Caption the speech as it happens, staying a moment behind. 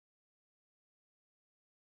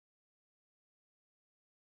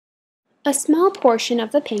A small portion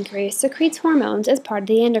of the pancreas secretes hormones as part of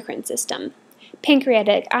the endocrine system.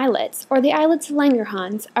 Pancreatic islets, or the islets of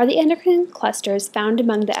Langerhans, are the endocrine clusters found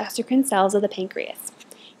among the exocrine cells of the pancreas.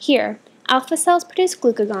 Here, alpha cells produce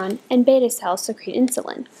glucagon and beta cells secrete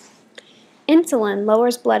insulin. Insulin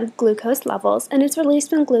lowers blood glucose levels and is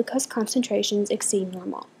released when glucose concentrations exceed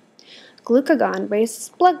normal. Glucagon raises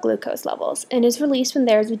blood glucose levels and is released when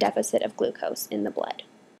there is a deficit of glucose in the blood.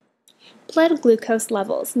 Blood glucose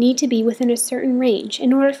levels need to be within a certain range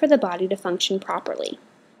in order for the body to function properly.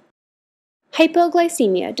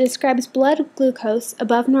 Hypoglycemia describes blood glucose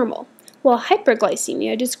above normal, while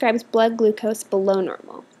hyperglycemia describes blood glucose below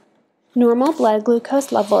normal. Normal blood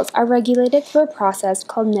glucose levels are regulated through a process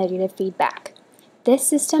called negative feedback. This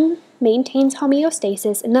system maintains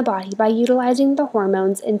homeostasis in the body by utilizing the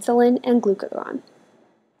hormones insulin and glucagon.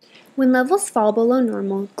 When levels fall below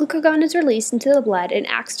normal, glucagon is released into the blood and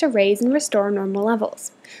acts to raise and restore normal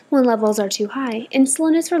levels. When levels are too high,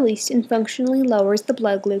 insulin is released and functionally lowers the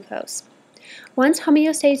blood glucose. Once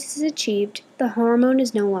homeostasis is achieved, the hormone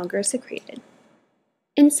is no longer secreted.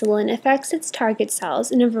 Insulin affects its target cells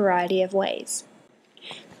in a variety of ways.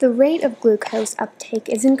 The rate of glucose uptake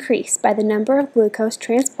is increased by the number of glucose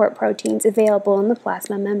transport proteins available in the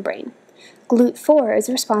plasma membrane. GLUT4 is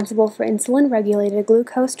responsible for insulin-regulated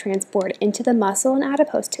glucose transport into the muscle and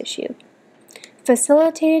adipose tissue.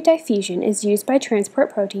 Facilitated diffusion is used by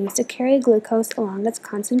transport proteins to carry glucose along its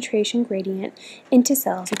concentration gradient into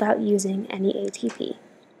cells without using any ATP.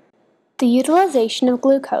 The utilization of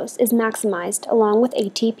glucose is maximized along with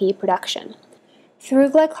ATP production. Through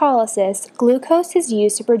glycolysis, glucose is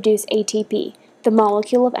used to produce ATP, the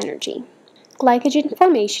molecule of energy. Glycogen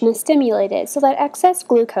formation is stimulated so that excess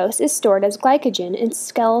glucose is stored as glycogen in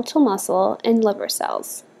skeletal muscle and liver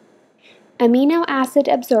cells. Amino acid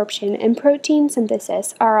absorption and protein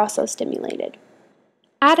synthesis are also stimulated.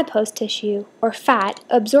 Adipose tissue, or fat,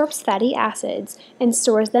 absorbs fatty acids and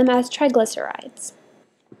stores them as triglycerides.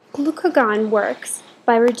 Glucagon works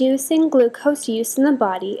by reducing glucose use in the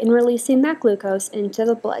body and releasing that glucose into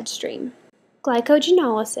the bloodstream.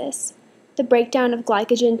 Glycogenolysis, the breakdown of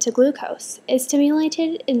glycogen to glucose, is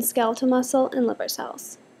stimulated in skeletal muscle and liver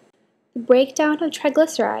cells. The breakdown of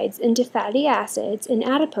triglycerides into fatty acids in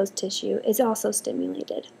adipose tissue is also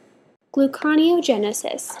stimulated.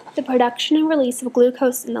 Gluconeogenesis, the production and release of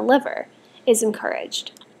glucose in the liver, is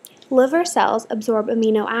encouraged. Liver cells absorb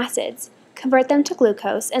amino acids, convert them to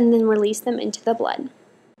glucose, and then release them into the blood.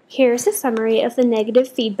 Here's a summary of the negative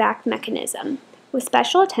feedback mechanism, with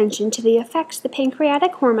special attention to the effects the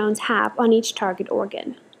pancreatic hormones have on each target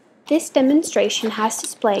organ. This demonstration has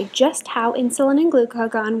displayed just how insulin and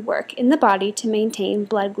glucagon work in the body to maintain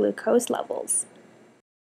blood glucose levels.